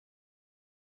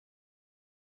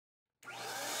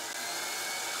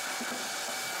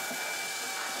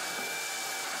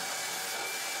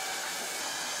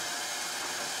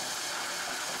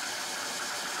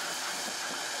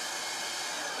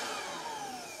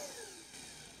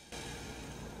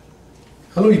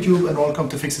Hello YouTube and welcome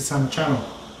to fixitsamo channel.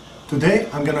 Today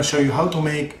I'm gonna show you how to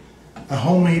make a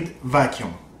homemade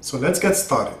vacuum. So let's get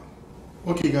started.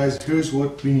 Okay guys, here's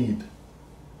what we need.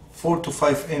 4 to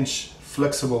 5 inch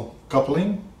flexible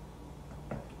coupling,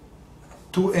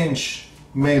 2 inch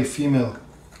male female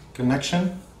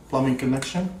connection, plumbing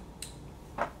connection,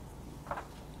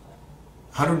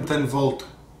 110 volt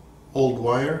old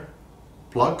wire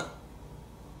plug,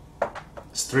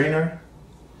 strainer,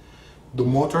 the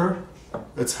motor,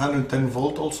 it's 110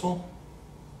 volt also,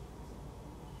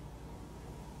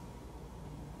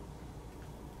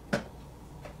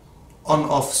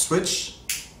 on-off switch,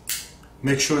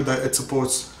 make sure that it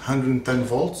supports 110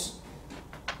 volts,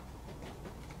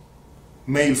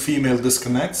 male-female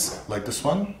disconnects like this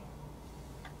one,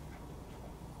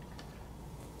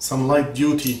 some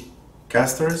light-duty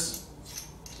casters,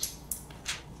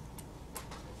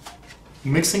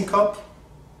 mixing cup,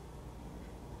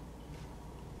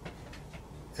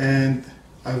 and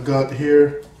I've got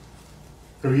here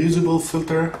a reusable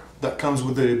filter that comes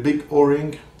with a big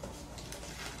O-ring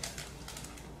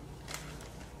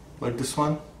like this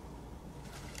one,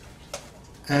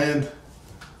 and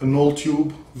an old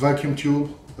tube, vacuum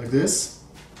tube like this,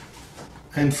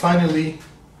 and finally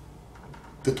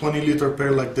the 20-liter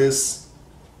pair like this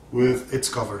with its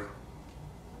cover.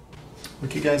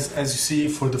 Okay guys, as you see,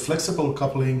 for the flexible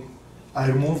coupling I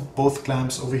removed both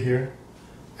clamps over here,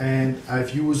 and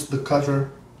I've used the cutter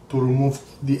to remove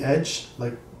the edge,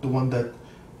 like the one that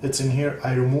it's in here.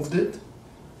 I removed it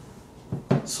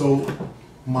so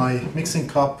my mixing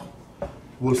cup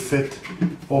will fit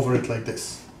over it like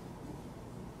this.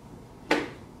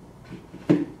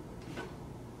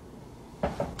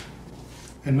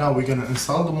 And now we're gonna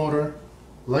install the motor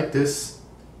like this.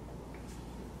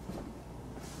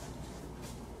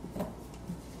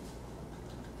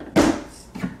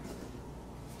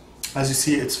 As you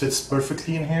see, it fits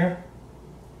perfectly in here.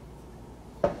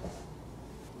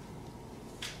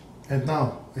 And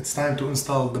now it's time to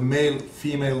install the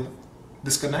male-female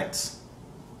disconnects.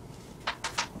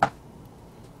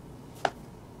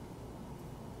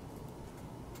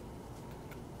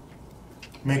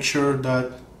 Make sure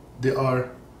that they are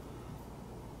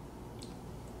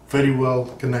very well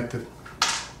connected.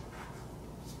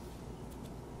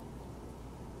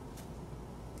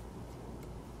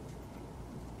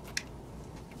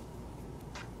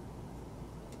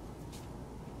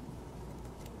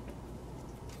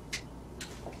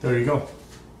 There you go.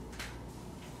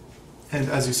 And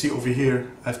as you see over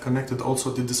here, I've connected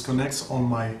also the disconnects on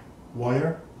my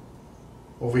wire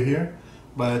over here,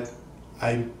 but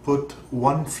I put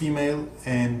one female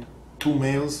and 2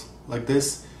 males like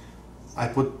this. I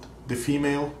put the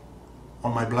female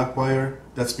on my black wire.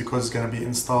 That's because it's gonna be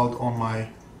installed on my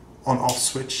on-off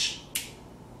switch,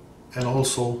 and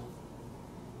also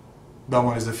that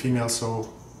one is the female,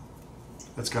 so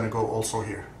it's gonna go also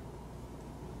here.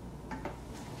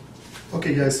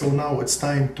 Okay guys, so now it's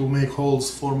time to make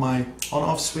holes for my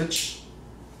on-off switch,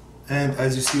 and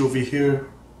as you see over here,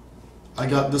 I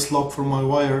got this lock for my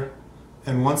wire,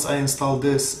 and once I install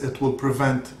this, it will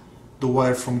prevent the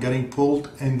wire from getting pulled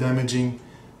and damaging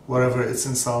whatever it's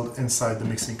installed inside the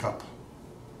mixing cup.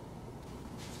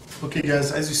 Okay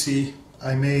guys, as you see,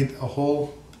 I made a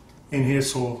hole in here,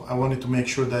 so I wanted to make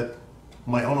sure that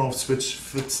my on-off switch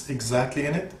fits exactly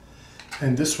in it,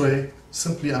 and this way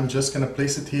simply I'm just gonna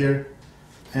place it here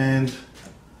and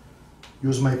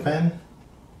use my pen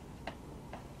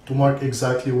to mark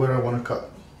exactly where I want to cut.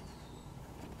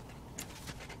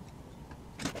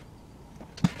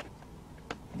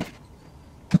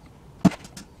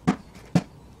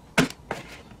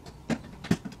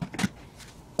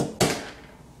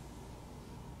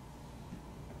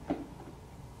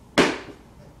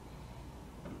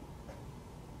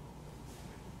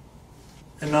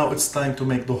 And now it's time to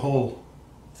make the hole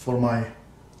for my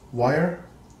wire.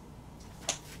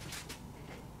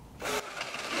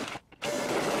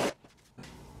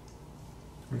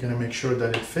 We're gonna make sure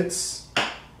that it fits.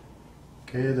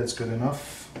 Okay, that's good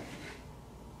enough.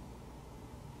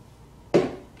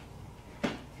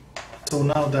 So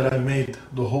now that I made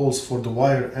the holes for the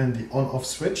wire and the on-off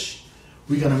switch,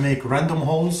 we're gonna make random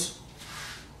holes.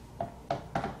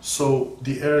 So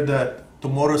the air that the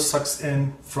motor sucks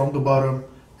in from the bottom,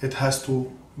 it has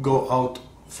to go out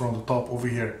from the top over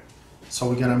here. So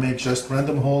we're gonna make just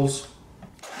random holes.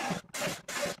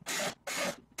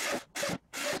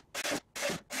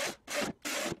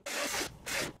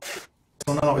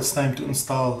 So now it's time to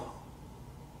install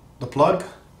the plug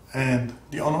and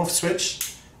the on-off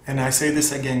switch. And I say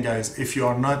this again guys, if you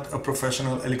are not a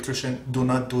professional electrician, do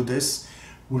not do this.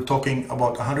 We're talking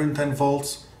about 110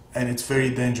 volts and it's very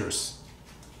dangerous.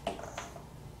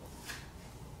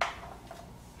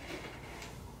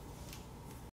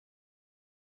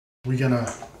 we're gonna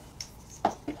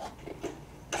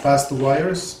pass the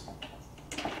wires.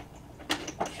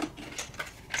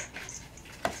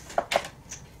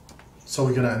 So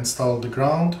we're gonna install the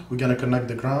ground, we're gonna connect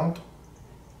the ground,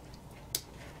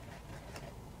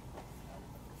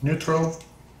 neutral,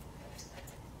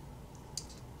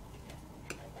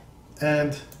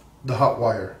 and the hot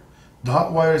wire. The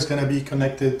hot wire is gonna be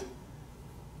connected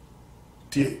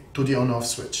to the on-off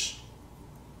switch.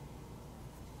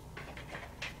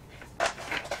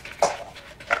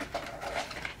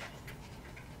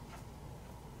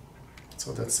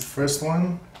 So that's the first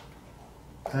one,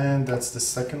 and that's the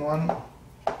second one.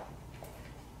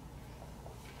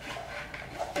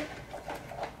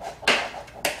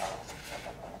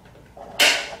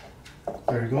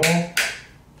 There you go.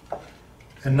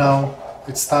 And now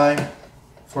it's time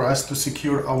for us to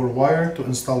secure our wire to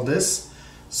install this,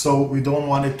 so we don't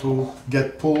want it to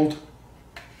get pulled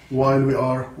while we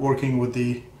are working with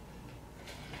the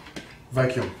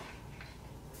vacuum.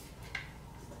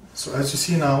 So as you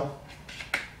see now,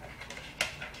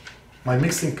 my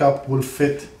mixing cup will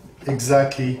fit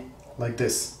exactly like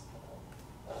this.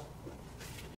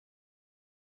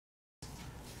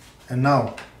 And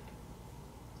now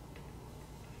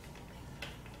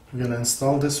we're gonna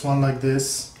install this one like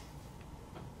this.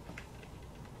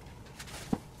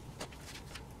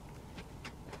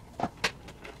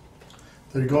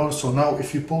 There you go. So now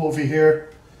if you pull over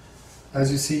here,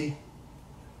 as you see,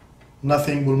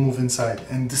 nothing will move inside.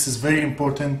 And this is very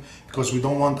important because we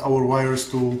don't want our wires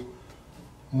to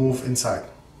move inside.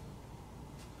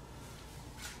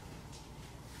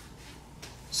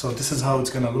 So this is how it's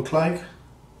gonna look like.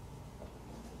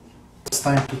 It's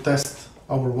time to test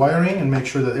our wiring and make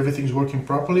sure that everything's working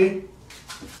properly.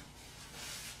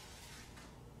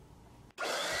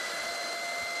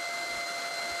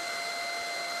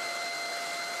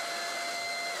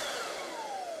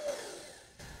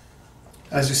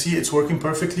 As you see, it's working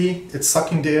perfectly. It's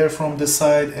sucking the air from this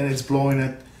side and it's blowing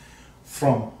it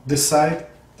from this side.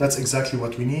 That's exactly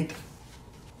what we need.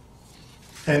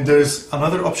 And there's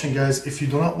another option, guys. If you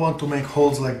do not want to make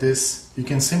holes like this, you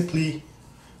can simply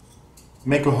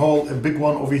make a hole, a big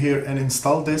one over here, and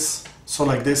install this. So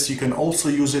like this, you can also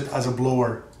use it as a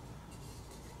blower.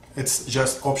 It's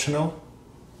just optional.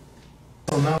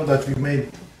 So now that we've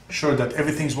made sure that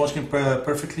everything's working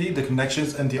perfectly, the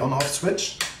connections and the on-off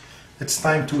switch, it's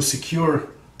time to secure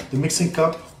the mixing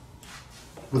cup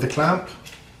with a clamp.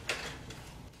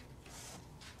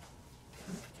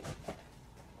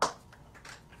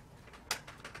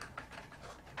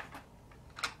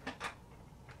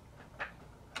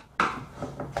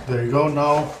 There you go.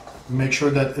 Now make sure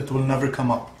that it will never come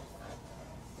up.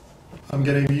 I'm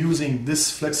going to be using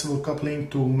this flexible coupling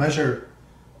to measure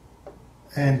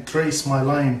and trace my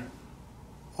line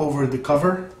over the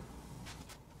cover.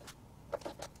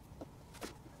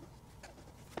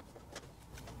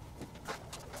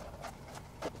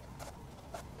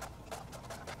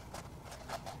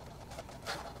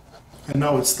 And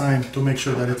now it's time to make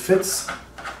sure that it fits.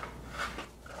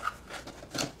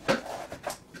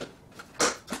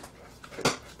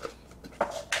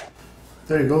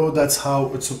 There you go, that's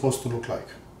how it's supposed to look like.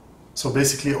 So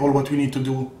basically all what we need to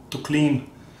do to clean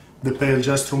the pail,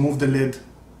 just remove the lid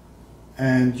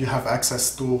and you have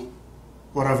access to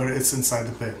whatever is inside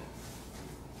the pail.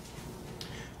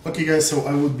 Okay guys, so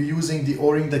I would be using the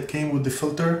O-ring that came with the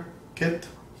filter kit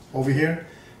over here.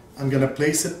 I'm gonna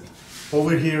place it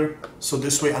over here, so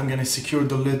this way I'm gonna secure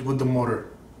the lid with the motor.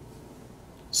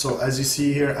 So as you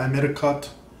see here, I made a cut.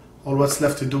 All what's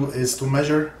left to do is to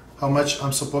measure how much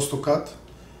I'm supposed to cut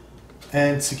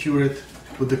and secure it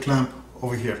with the clamp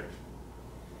over here.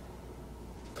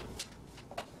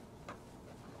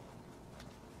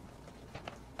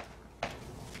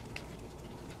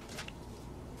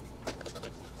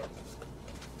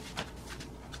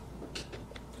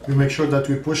 We make sure that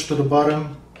we push to the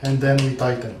bottom and then we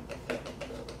tighten.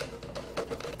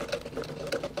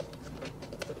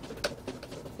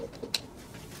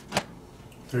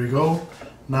 There you go.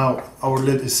 Now our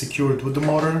lid is secured with the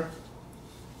motor,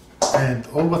 and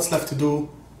all what's left to do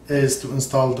is to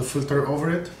install the filter over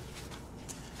it.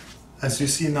 As you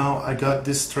see now, I got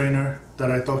this strainer that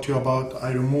I talked to you about.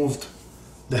 I removed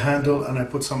the handle and I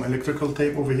put some electrical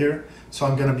tape over here. So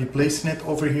I'm gonna be placing it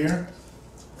over here.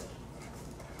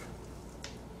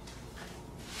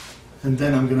 And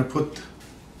then I'm gonna put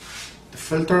the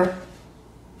filter.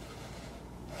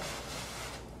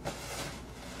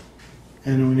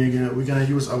 And we're gonna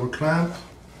use our clamp.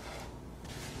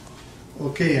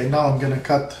 Okay, and now I'm gonna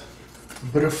cut a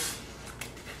bit of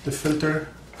the filter.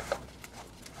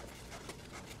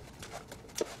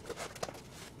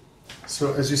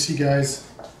 So as you see guys,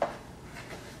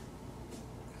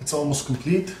 it's almost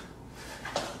complete.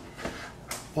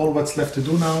 All what's left to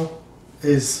do now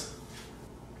is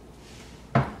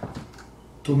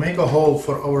to make a hole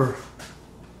for our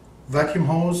vacuum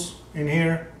hose in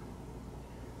here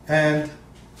and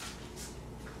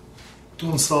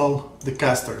to install the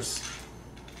casters.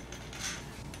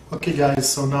 Okay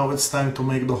guys, so now it's time to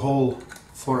make the hole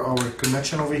for our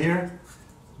connection over here.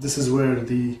 This is where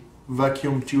the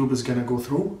vacuum tube is gonna go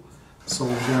through. So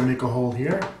we're gonna make a hole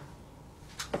here.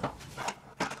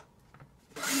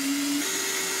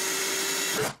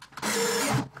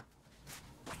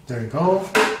 There you go.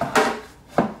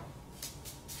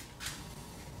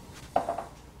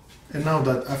 And now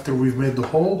that after we've made the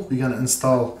hole, we're gonna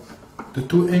install the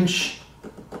 2-inch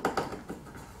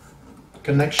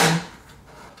connection.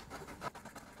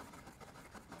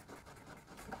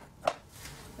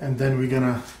 And then we're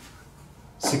gonna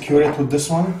secure it with this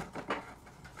one.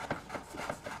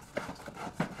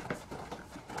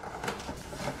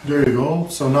 There you go.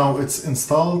 So now it's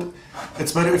installed.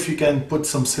 It's better if you can put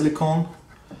some silicone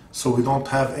so we don't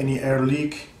have any air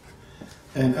leak.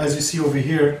 And as you see over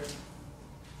here,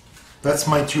 that's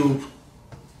my tube,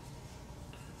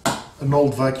 an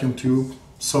old vacuum tube.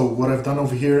 So what I've done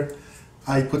over here,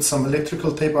 I put some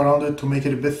electrical tape around it to make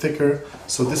it a bit thicker,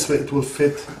 so this way it will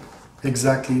fit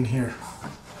exactly in here,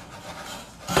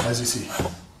 as you see.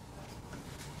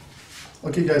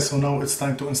 Okay guys, so now it's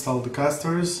time to install the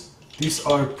casters. These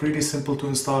are pretty simple to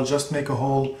install. Just make a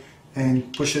hole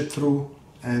and push it through,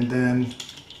 and then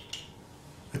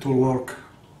it will work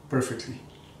perfectly.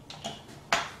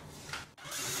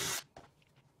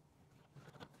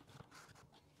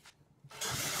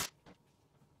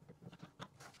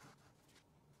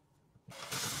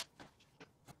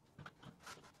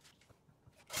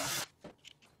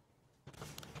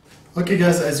 Okay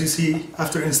guys, as you see,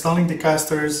 after installing the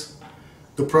casters,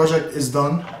 the project is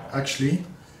done actually.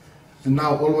 And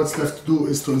now all what's left to do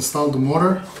is to install the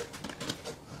motor.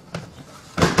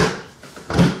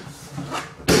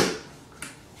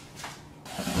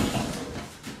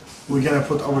 We're gonna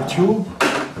put our tube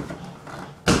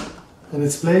in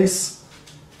its place.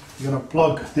 We're gonna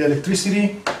plug the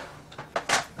electricity.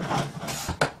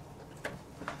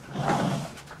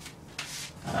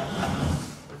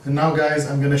 And now guys,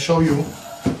 I'm gonna show you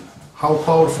how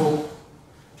powerful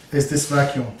is this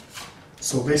vacuum.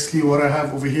 So basically what I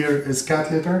have over here is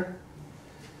cat litter,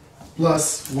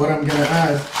 plus what I'm gonna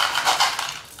add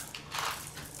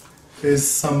is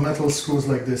some metal screws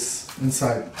like this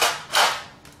inside.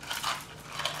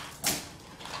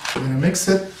 I'm gonna mix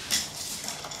it,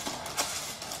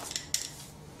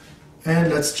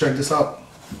 and let's check this out.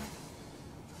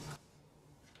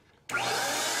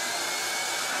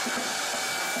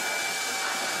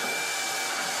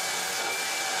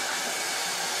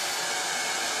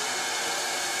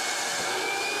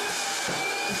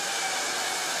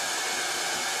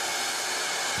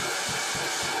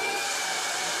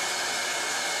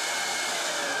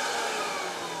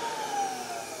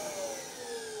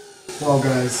 Wow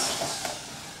guys,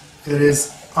 it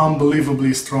is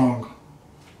unbelievably strong.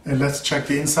 And let's check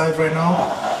the inside right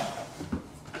now.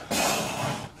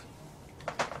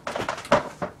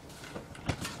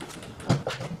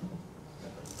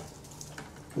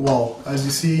 Wow, as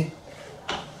you see,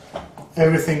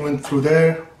 everything went through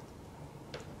there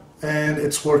and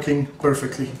it's working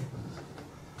perfectly.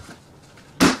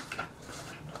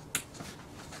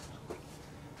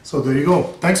 So there you go.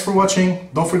 Thanks for watching.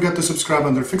 Don't forget to subscribe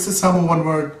under fixitsamo, one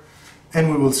word, and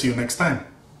we will see you next time.